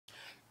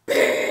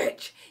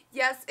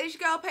Yes, it's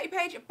your girl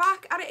Paige,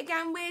 back at it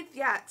again with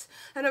yet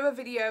another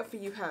video for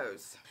you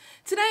hoes.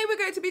 Today we're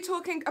going to be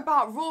talking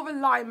about Raw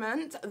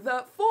Alignment,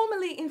 the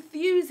formerly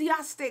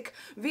enthusiastic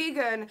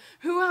vegan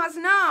who has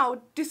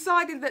now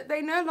decided that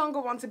they no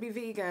longer want to be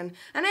vegan,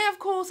 and they have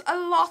caused a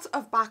lot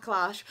of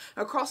backlash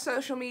across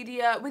social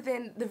media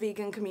within the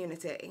vegan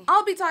community.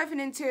 I'll be diving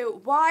into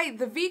why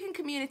the vegan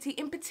community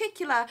in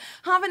particular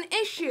have an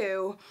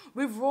issue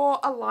with Raw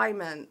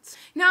Alignment.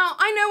 Now,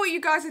 I know what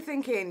you guys are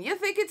thinking. You're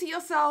thinking to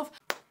yourself,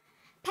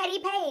 Petty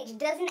Paige,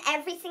 doesn't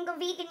every single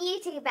vegan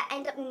YouTuber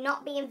end up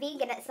not being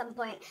vegan at some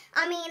point?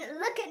 I mean,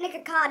 look at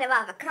Nicocado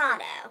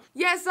Avocado.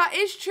 Yes, that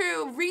is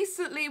true.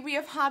 Recently, we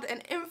have had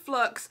an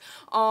influx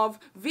of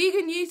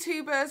vegan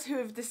YouTubers who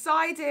have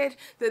decided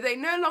that they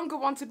no longer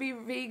want to be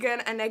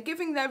vegan, and they're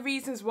giving their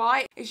reasons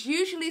why. It's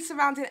usually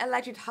surrounding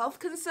alleged health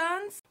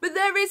concerns. But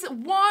there is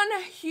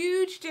one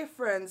huge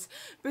difference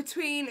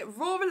between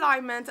Raw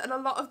Alignment and a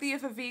lot of the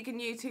other vegan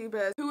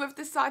YouTubers who have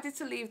decided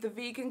to leave the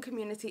vegan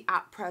community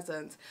at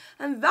present.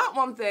 And that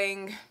one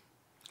thing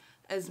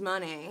is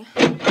money.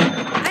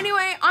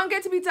 Anyway, I'm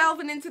going to be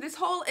delving into this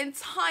whole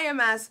entire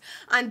mess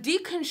and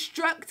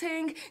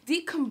deconstructing,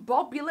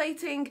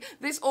 decombobulating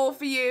this all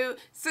for you.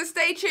 So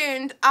stay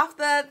tuned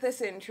after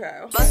this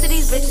intro. Most of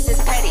these bitches is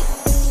petty,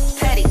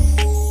 petty,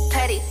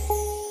 petty,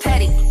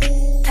 petty,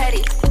 petty,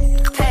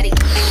 petty, petty,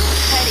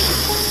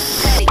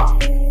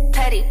 petty,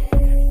 petty,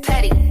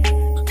 petty,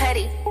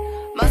 petty.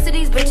 Most of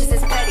these bitches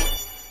is petty.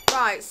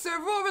 Right, so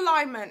Raw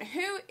Alignment,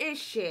 who is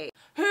she?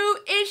 Who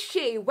is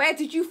she? Where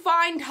did you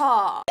find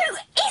her? Who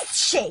is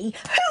she?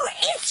 Who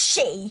is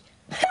she?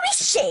 Who is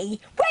she?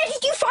 Where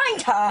did you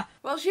find her?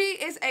 Well, she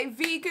is a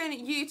vegan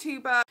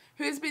YouTuber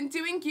who has been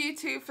doing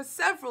YouTube for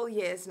several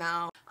years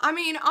now. I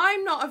mean,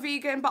 I'm not a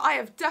vegan, but I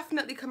have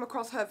definitely come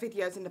across her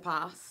videos in the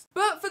past.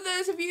 But for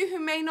those of you who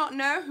may not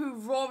know who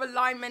Raw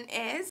Alignment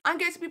is, I'm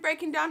going to be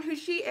breaking down who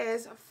she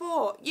is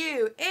for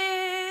you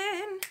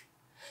in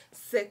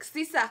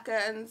 60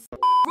 seconds.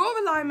 Raw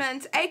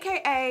Alignment,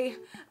 aka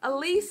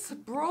Elise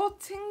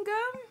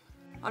Broughtingham,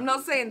 I'm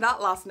not saying that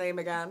last name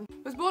again,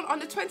 was born on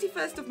the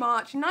 21st of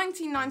March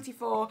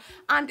 1994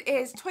 and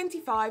is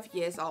 25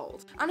 years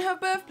old. And her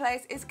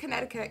birthplace is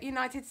Connecticut,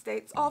 United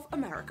States of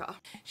America.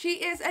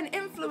 She is an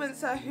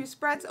influencer who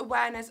spreads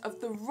awareness of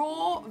the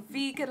raw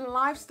vegan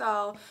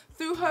lifestyle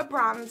through her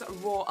brand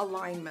Raw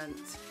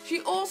Alignment.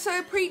 She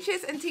also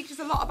preaches and teaches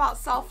a lot about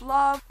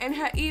self-love in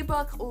her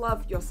ebook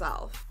Love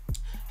Yourself.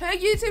 Her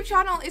YouTube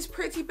channel is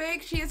pretty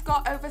big. She has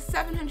got over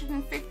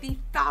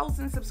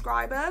 750,000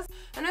 subscribers,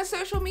 and her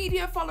social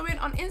media following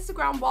on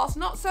Instagram, whilst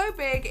not so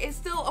big, is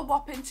still a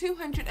whopping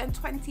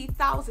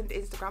 220,000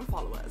 Instagram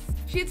followers.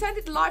 She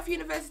attended Life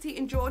University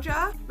in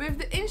Georgia with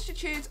the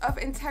Institute of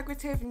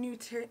Integrative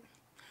Nutrition.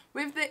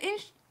 With the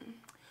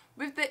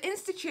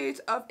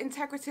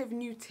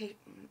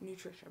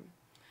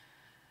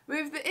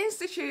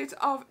Institute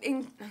of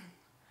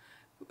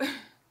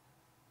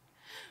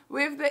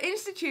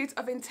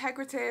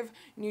Integrative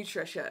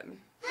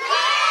Nutrition.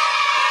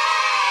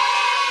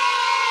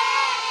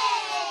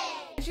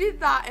 She did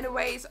that in a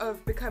ways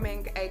of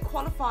becoming a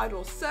qualified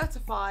or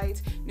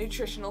certified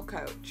nutritional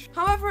coach.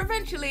 However,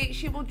 eventually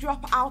she will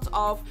drop out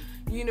of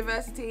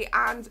university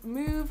and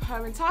move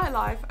her entire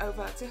life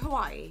over to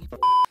Hawaii.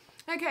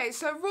 Okay,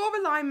 so Raw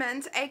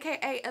Alignment,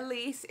 aka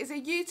Elise, is a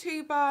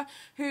YouTuber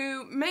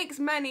who makes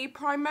money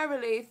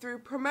primarily through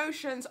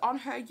promotions on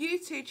her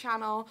YouTube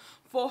channel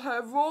for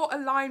her Raw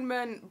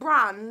Alignment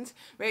brand,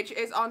 which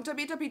is on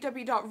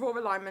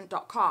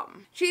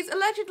www.rawalignment.com. She's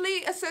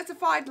allegedly a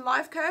certified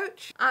life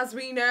coach. As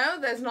we know,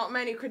 there's not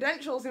many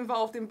credentials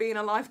involved in being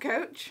a life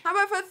coach.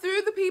 However,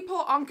 through the people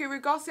on Guru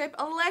Gossip,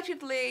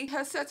 allegedly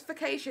her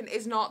certification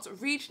is not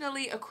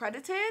regionally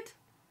accredited.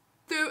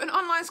 Through an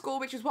online school,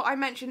 which is what I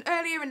mentioned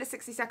earlier in the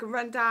 60-second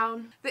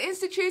rundown, the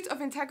Institute of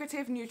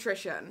Integrative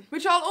Nutrition,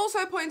 which I'll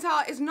also point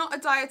out is not a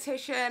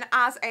dietitian,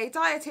 as a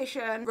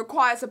dietitian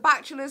requires a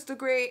bachelor's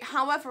degree.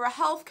 However, a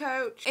health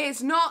coach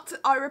is not,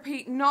 I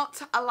repeat,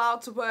 not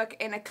allowed to work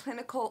in a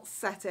clinical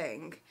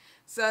setting.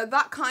 So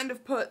that kind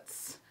of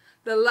puts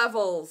the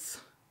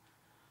levels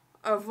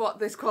of what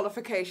this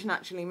qualification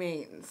actually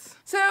means.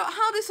 So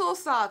how this all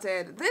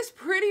started? This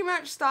pretty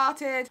much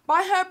started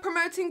by her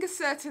promoting a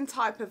certain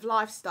type of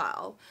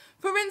lifestyle.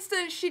 For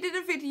instance, she did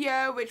a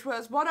video which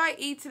was what I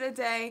eat in a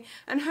day,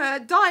 and her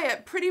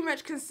diet pretty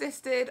much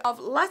consisted of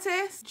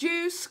lettuce,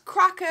 juice,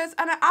 crackers,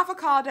 and an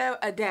avocado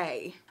a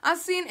day.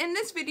 As seen in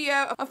this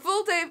video, a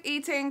full day of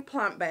eating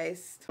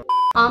plant-based.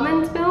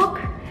 Almond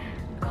milk,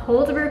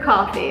 cold brew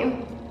coffee,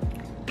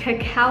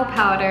 cacao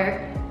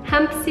powder,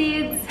 hemp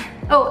seeds,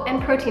 oh,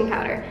 and protein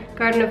powder.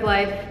 Garden of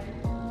Life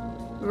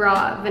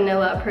raw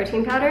vanilla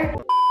protein powder.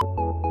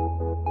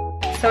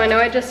 So I know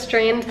I just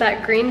strained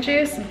that green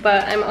juice,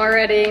 but I'm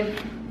already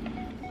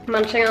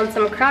munching on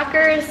some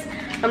crackers.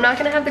 I'm not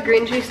gonna have the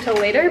green juice till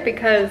later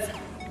because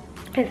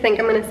I think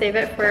I'm gonna save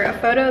it for a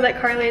photo that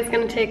Carly is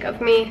gonna take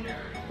of me.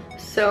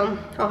 So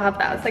I'll have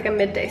that as like a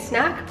midday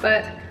snack,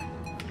 but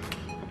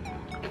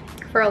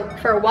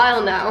for a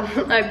while now,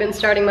 I've been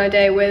starting my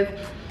day with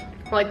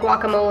like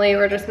guacamole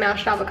or just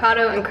mashed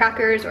avocado and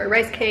crackers or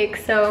rice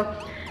cakes. So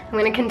I'm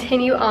gonna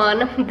continue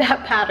on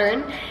that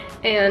pattern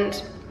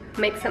and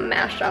make some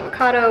mashed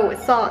avocado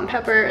with salt and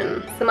pepper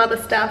and some other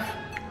stuff.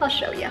 I'll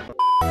show you.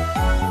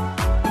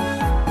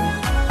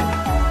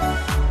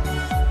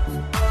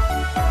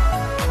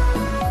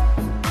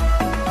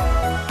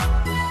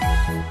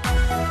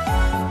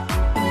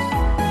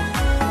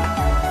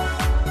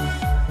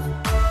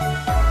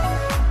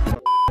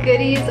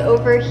 Goodies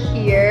over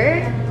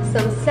here.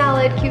 Some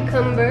salad,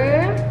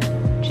 cucumber,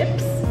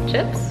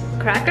 chips,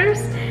 crackers.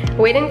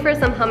 Waiting for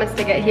some hummus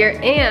to get here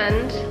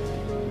and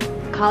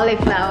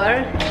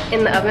cauliflower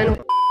in the oven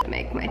to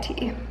make my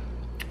tea.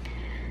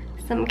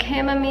 Some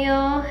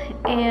chamomile,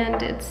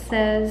 and it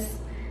says,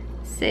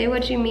 say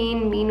what you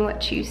mean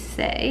what you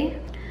say.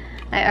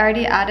 I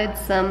already added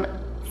some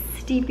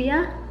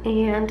stevia,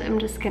 and I'm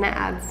just gonna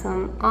add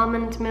some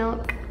almond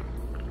milk.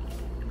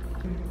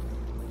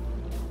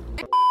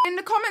 In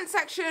the comment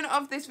section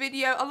of this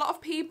video, a lot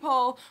of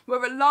people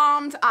were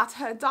alarmed at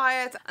her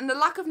diet and the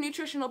lack of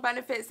nutritional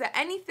benefits that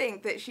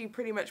anything that she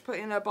pretty much put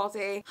in her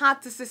body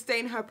had to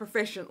sustain her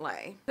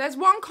proficiently. There's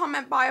one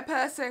comment by a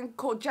person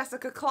called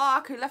Jessica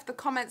Clark who left a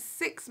comment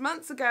 6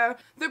 months ago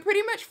that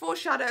pretty much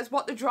foreshadows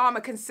what the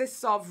drama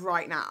consists of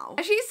right now.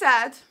 And she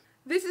said,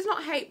 "This is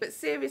not hate, but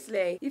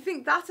seriously, you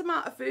think that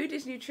amount of food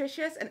is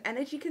nutritious and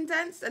energy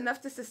condensed enough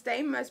to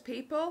sustain most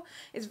people?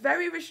 It's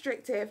very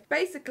restrictive.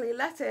 Basically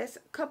lettuce,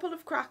 couple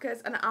of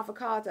crackers and an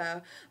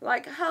avocado.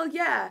 Like, hell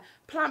yeah,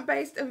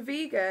 plant-based and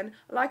vegan,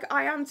 like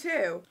I am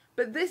too.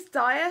 But this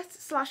diet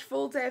 /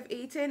 full day of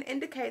eating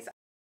indicates /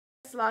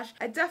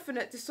 a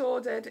definite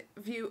disordered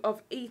view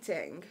of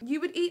eating. You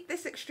would eat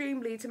this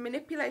extremely to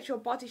manipulate your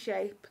body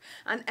shape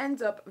and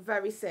end up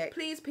very sick.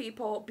 Please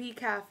people, be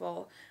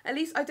careful. At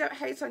least I don't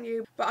hate on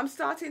you, but I'm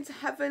starting to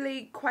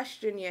heavily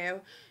question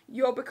you.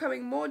 You're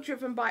becoming more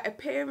driven by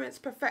appearance,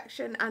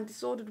 perfection and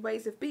disordered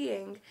ways of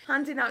being,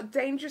 handing out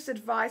dangerous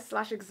advice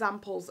 /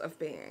 examples of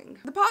being."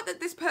 The part that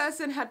this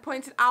person had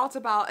pointed out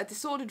about a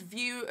disordered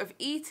view of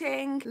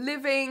eating,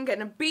 living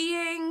and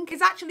being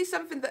is actually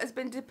something that has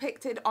been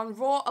depicted on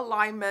Raw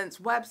Alignment's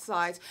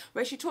website,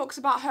 where she talks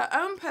about her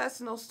own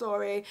personal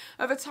story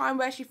of a time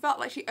where she felt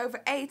like she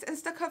overate and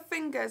stuck her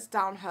fingers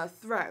down her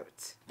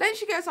throat. Then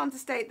she goes on to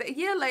state that a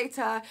year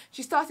later,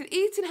 she started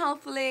eating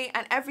healthily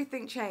and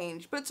everything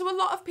changed. But to a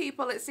lot of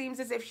people, it seems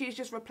as if she's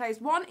just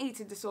replaced one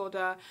eating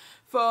disorder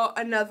for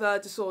another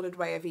disordered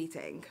way of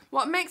eating.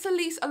 What makes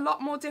Elise a lot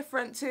more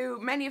different to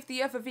many of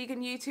the other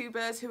vegan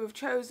YouTubers who have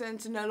chosen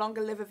to no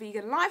longer live a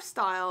vegan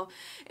lifestyle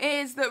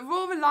is that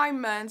Raw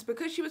Alignment,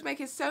 because she was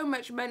making so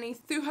much money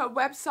through her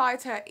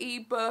website, her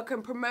ebook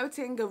and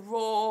promoting a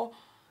raw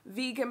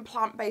vegan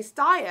plant-based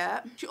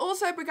diet, she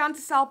also began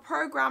to sell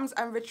programs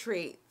and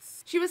retreats.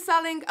 She was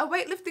selling a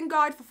weightlifting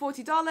guide for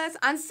 $40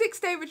 and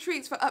 6-day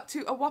retreats for up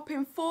to a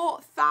whopping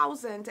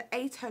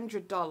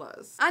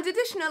 $4,800. And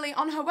additionally,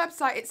 on her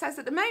website, it says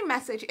that the main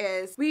message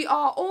is, we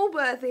are all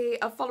worthy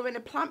of following a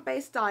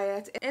plant-based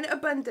diet in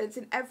abundance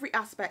in every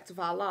aspect of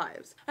our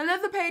lives.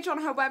 Another page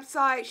on her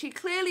website, she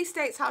clearly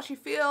states how she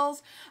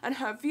feels and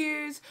her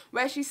views,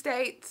 where she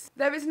states,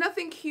 there is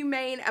nothing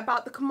humane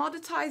about the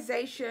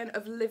commoditization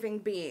of living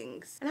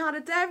beings and how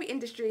the dairy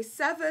industry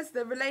severs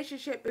the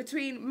relationship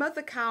between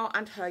mother cow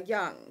and her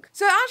young.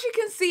 So as you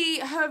can see,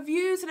 her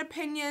views and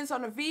opinions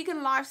on a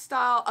vegan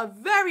lifestyle are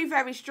very,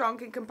 very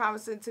strong in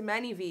comparison to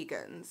many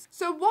vegans.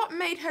 So what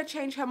made her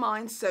change her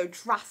mind so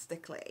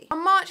drastically?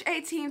 On March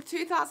 18th,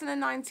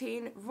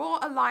 2019, Raw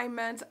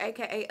Alignment,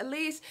 aka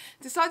Elise,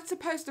 decided to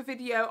post a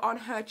video on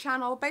her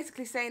channel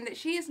basically saying that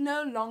she is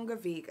no longer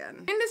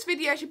vegan. In this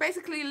video, she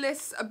basically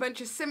lists a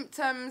bunch of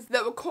symptoms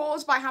that were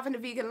caused by having a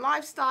vegan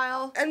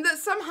lifestyle and that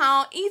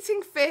somehow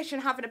eating fish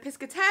and having a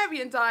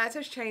pescatarian diet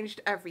has changed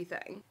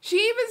everything.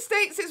 She even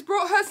states it's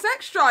brought her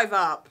sex drive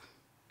up.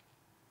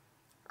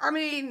 I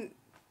mean,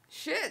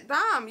 shit,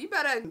 damn, you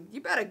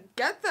better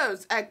get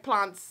those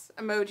eggplants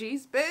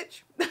emojis,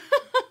 bitch.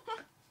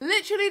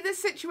 Literally,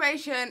 this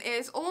situation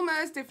is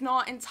almost, if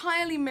not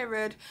entirely,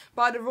 mirrored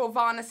by the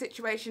Rawvana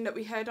situation that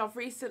we heard of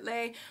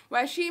recently,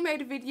 where she made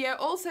a video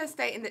also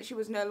stating that she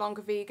was no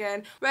longer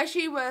vegan, where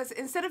she was,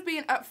 instead of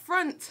being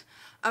upfront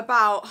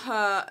about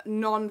her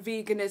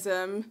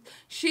non-veganism,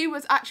 she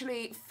was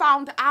actually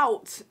found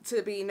out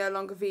to be no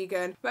longer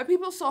vegan, where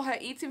people saw her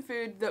eating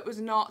food that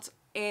was not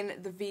in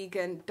the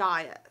vegan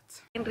diet.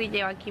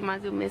 Llevo aquí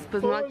más de un mes,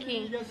 pues no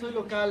aquí,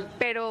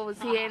 pero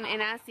sí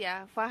en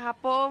Asia, fue a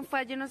Japón,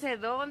 fue a yo no sé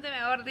dónde,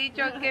 mejor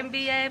dicho, que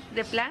envié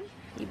de plan.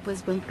 Y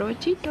pues buen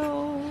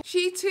provechito.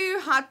 She too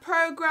had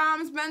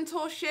programs,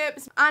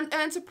 mentorships, and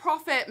earned a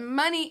profit,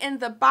 money in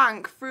the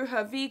bank through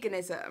her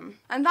veganism.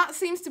 And that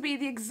seems to be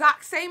the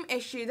exact same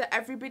issue that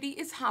everybody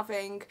is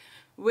having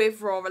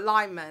with raw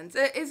alignment.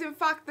 It is in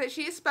fact that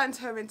she has spent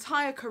her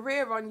entire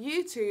career on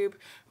YouTube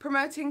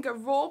promoting a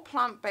raw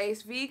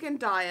plant-based vegan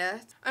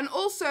diet and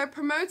also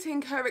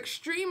promoting her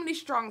extremely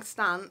strong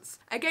stance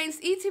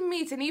against eating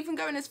meat, and even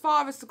going as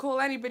far as to call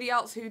anybody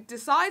else who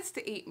decides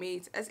to eat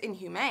meat as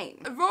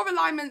inhumane. Raw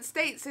alignment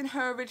states in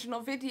her original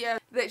video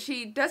that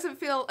she doesn't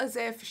feel as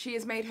if she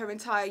has made her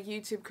entire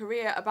YouTube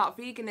career about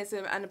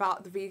veganism and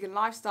about the vegan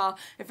lifestyle.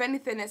 If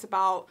anything, it's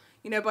about,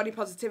 you know, body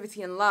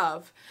positivity and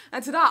love.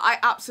 And to that, I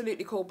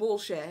absolutely call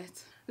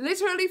bullshit.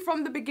 Literally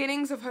from the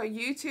beginnings of her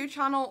YouTube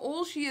channel,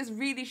 all she has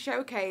really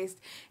showcased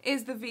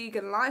is the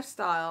vegan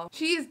lifestyle.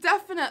 She has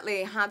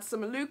definitely had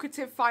some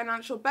lucrative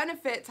financial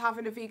benefit to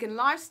having a vegan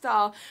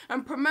lifestyle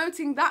and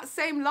promoting that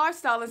same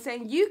lifestyle and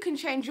saying you can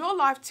change your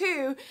life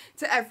too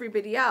to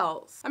everybody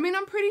else. I mean,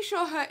 I'm pretty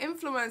sure her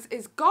influence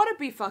is gotta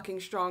be fucking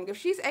strong if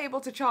she's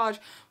able to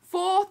charge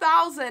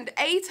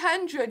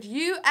 $4,800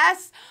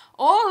 US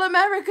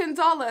all-American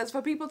dollars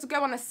for people to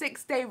go on a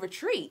 6-day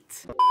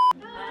retreat.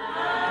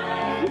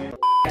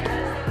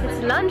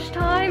 It's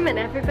lunchtime and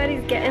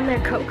everybody's getting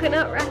their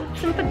coconut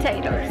wraps and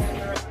potatoes.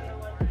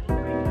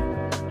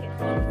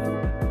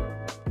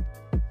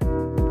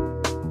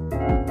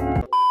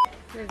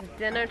 It's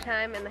dinner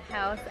time in the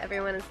house.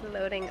 Everyone is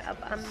loading up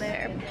on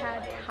their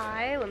pad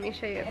thai. Let me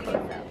show you a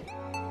close-up.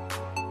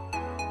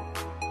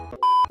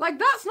 Like,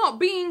 that's not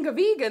being a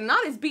vegan,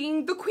 that is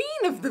being the queen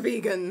of the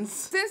vegans.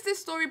 Since this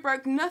story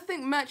broke,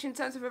 nothing much in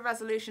terms of a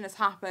resolution has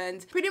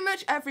happened. Pretty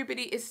much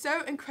everybody is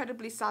so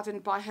incredibly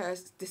saddened by her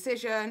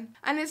decision,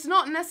 and it's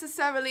not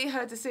necessarily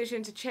her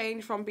decision to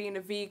change from being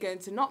a vegan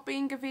to not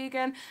being a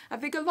vegan. I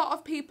think a lot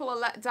of people are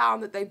let down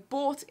that they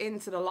bought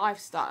into the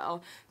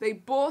lifestyle. They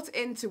bought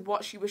into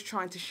what she was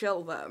trying to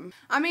shill them.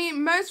 I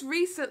mean, most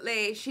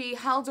recently, she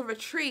held a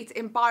retreat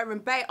in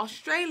Byron Bay,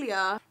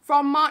 Australia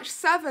from March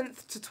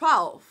 7th to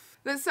 12th.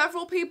 That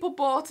several people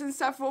bought and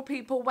several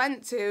people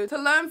went to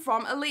learn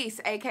from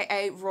Elise,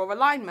 aka Raw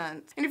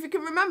Alignment. And if you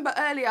can remember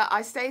earlier,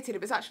 I stated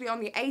it was actually on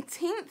the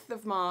 18th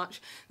of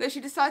March that she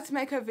decided to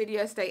make her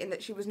video stating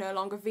that she was no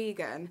longer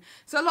vegan.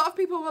 So a lot of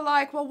people were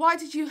like, well, why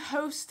did you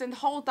host and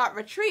hold that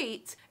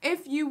retreat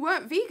if you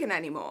weren't vegan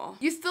anymore?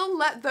 You still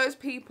let those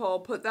people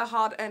put their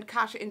hard-earned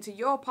cash into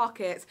your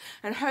pockets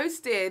and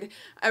hosted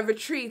a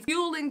retreat,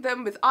 fueling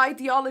them with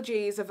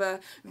ideologies of a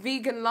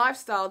vegan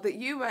lifestyle that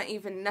you weren't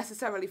even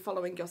necessarily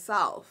following yourself.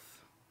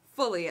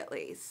 Fully, at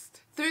least.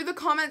 Through the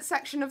comment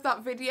section of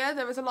that video,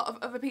 there was a lot of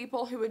other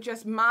people who were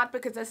just mad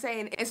because they're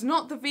saying it's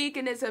not the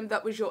veganism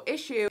that was your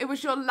issue, it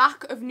was your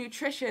lack of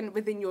nutrition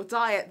within your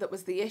diet that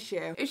was the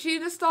issue. If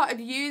she'd have started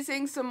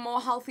using some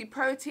more healthy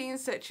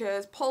proteins such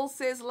as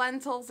pulses,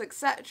 lentils,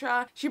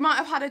 etc., she might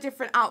have had a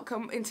different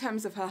outcome in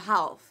terms of her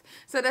health.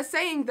 So they're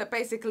saying that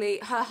basically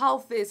her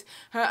health is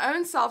her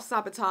own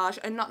self-sabotage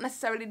and not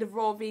necessarily the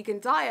raw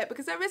vegan diet,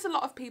 because there is a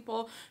lot of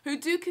people who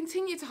do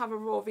continue to have a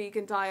raw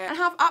vegan diet and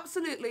have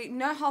absolutely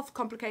no health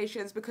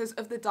complications because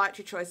of the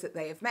dietary choice that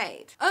they have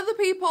made. Other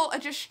people are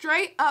just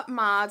straight up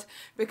mad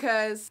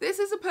because this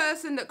is a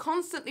person that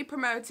constantly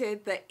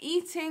promoted that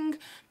eating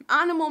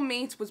animal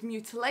meat was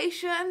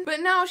mutilation,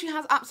 but now she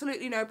has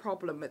absolutely no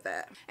problem with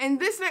it. In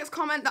this next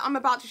comment that I'm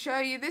about to show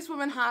you, this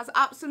woman has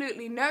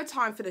absolutely no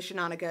time for the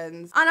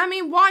shenanigans. And I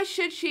mean, why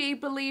should she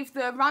believe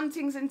the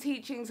rantings and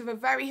teachings of a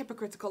very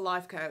hypocritical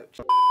life coach?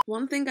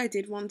 One thing I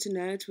did want to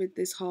note with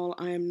this whole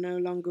I am no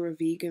longer a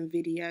vegan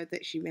video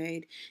that she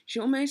made, she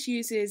almost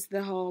uses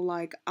the whole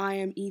like I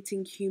am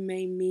eating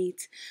humane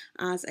meat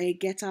as a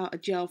get out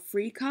of jail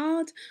free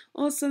card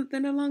or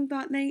something along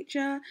that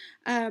nature.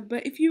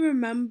 But if you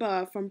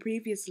remember from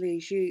previously,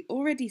 she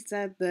already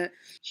said that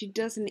she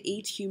doesn't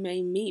eat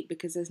humane meat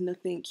because there's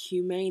nothing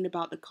humane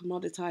about the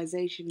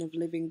commoditization of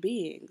living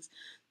beings.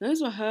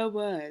 Those were her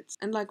words.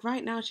 And like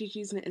right now she's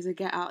using it as a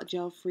get out of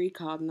jail free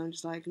card, and I'm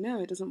just like,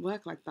 no, it doesn't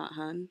work like that,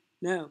 hun.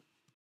 No.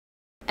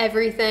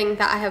 Everything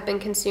that I have been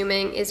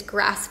consuming is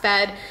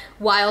grass-fed,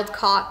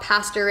 wild-caught,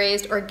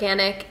 pasture-raised,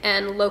 organic,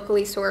 and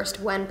locally sourced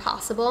when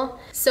possible.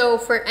 So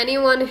for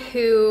anyone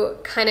who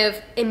kind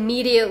of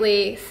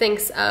immediately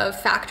thinks of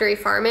factory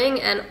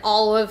farming and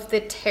all of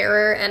the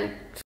terror and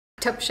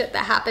f***ed up shit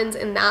that happens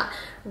in that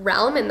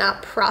realm, in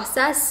that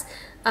process,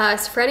 so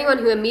for anyone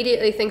who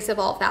immediately thinks of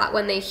all of that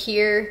when they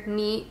hear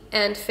meat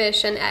and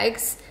fish and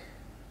eggs,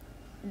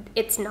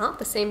 it's not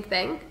the same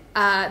thing.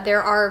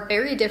 There are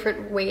very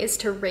different ways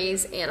to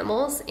raise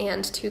animals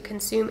and to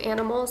consume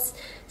animals,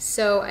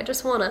 so I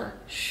just want to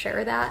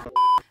share that.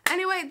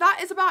 Anyway, that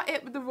is about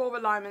it with the Raw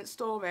Alignment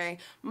story.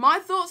 My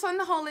thoughts on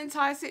the whole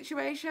entire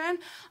situation,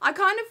 I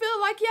kind of feel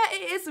like, yeah,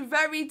 it is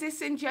very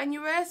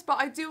disingenuous, but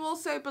I do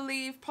also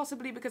believe,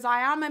 possibly because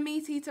I am a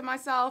meat eater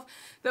myself,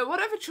 that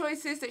whatever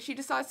choices that she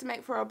decides to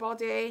make for her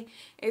body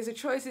is the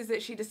choices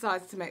that she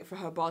decides to make for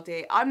her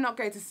body. I'm not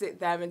going to sit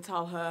there and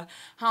tell her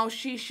how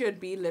she should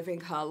be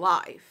living her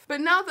life. But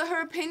now that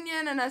her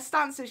opinion and her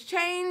stance has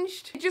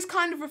changed, it just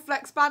kind of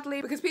reflects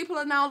badly because people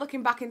are now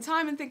looking back in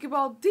time and thinking,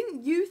 well,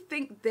 didn't you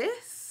think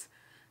this?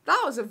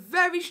 That was a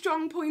very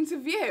strong point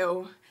of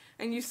view,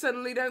 and you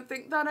suddenly don't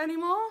think that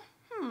anymore?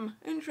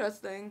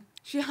 Interesting.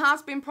 She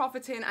has been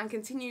profiting and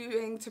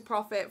continuing to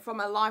profit from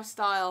a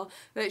lifestyle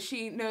that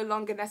she no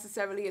longer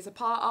necessarily is a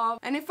part of.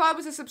 And if I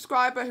was a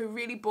subscriber who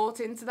really bought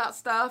into that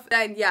stuff,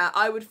 then yeah,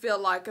 I would feel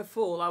like a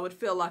fool. I would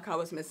feel like I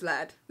was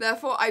misled.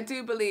 Therefore, I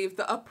do believe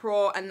the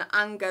uproar and the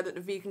anger that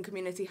the vegan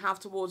community have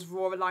towards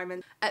raw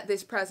alignment at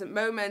this present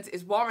moment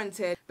is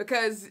warranted,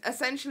 because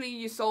essentially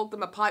you sold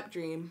them a pipe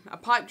dream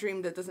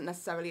that doesn't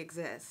necessarily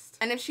exist.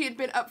 And if she had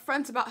been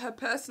upfront about her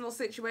personal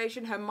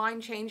situation, her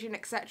mind changing,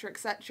 etc.,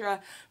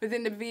 etc.,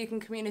 within the vegan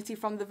community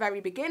from the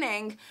very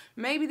beginning,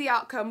 maybe the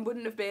outcome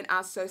wouldn't have been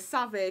as so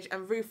savage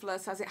and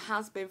ruthless as it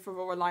has been for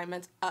raw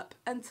alignment up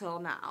until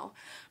now.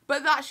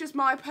 But that's just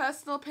my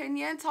personal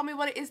opinion. Tell me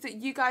what it is that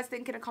you guys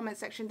think in the comment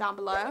section down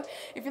below.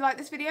 If you like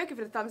this video, give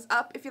it a thumbs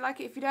up. If you like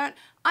it, if you don't,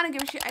 I don't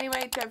give a shit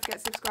anyway. Don't forget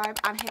to subscribe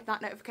and hit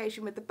that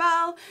notification with the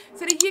bell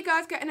so that you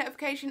guys get a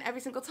notification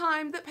every single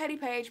time that Petty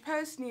Paige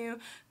posts new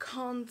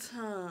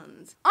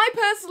content. I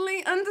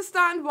personally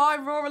understand why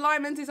raw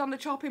alignment is on the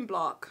chopping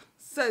block,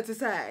 so to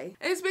say.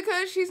 It's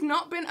because she's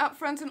not been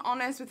upfront and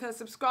honest with her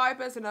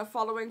subscribers and her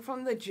following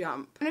from the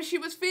jump. And if she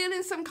was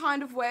feeling some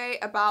kind of way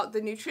about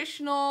the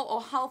nutritional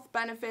or health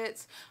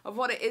benefits of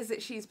what it is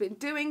that she's been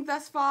doing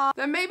thus far,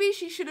 then maybe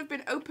she should have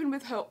been open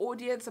with her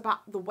audience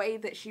about the way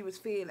that she was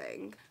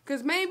feeling.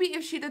 Because maybe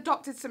if she'd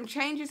adopted some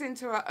changes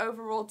into her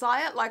overall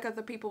diet like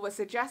other people were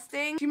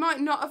suggesting, she might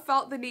not have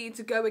felt the need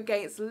to go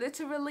against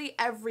literally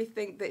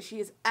everything that she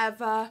has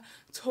ever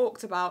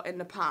talked about in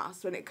the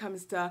past when it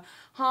comes to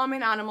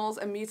harming animals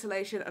and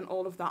mutilation and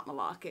all of that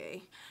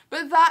malarkey.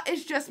 But that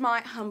is just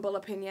my humble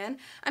opinion,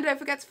 and don't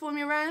forget to form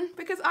your own,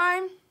 because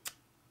I'm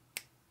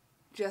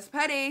just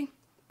petty.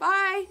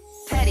 Bye.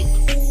 Petty,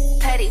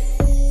 petty,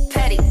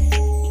 petty,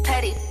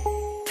 petty.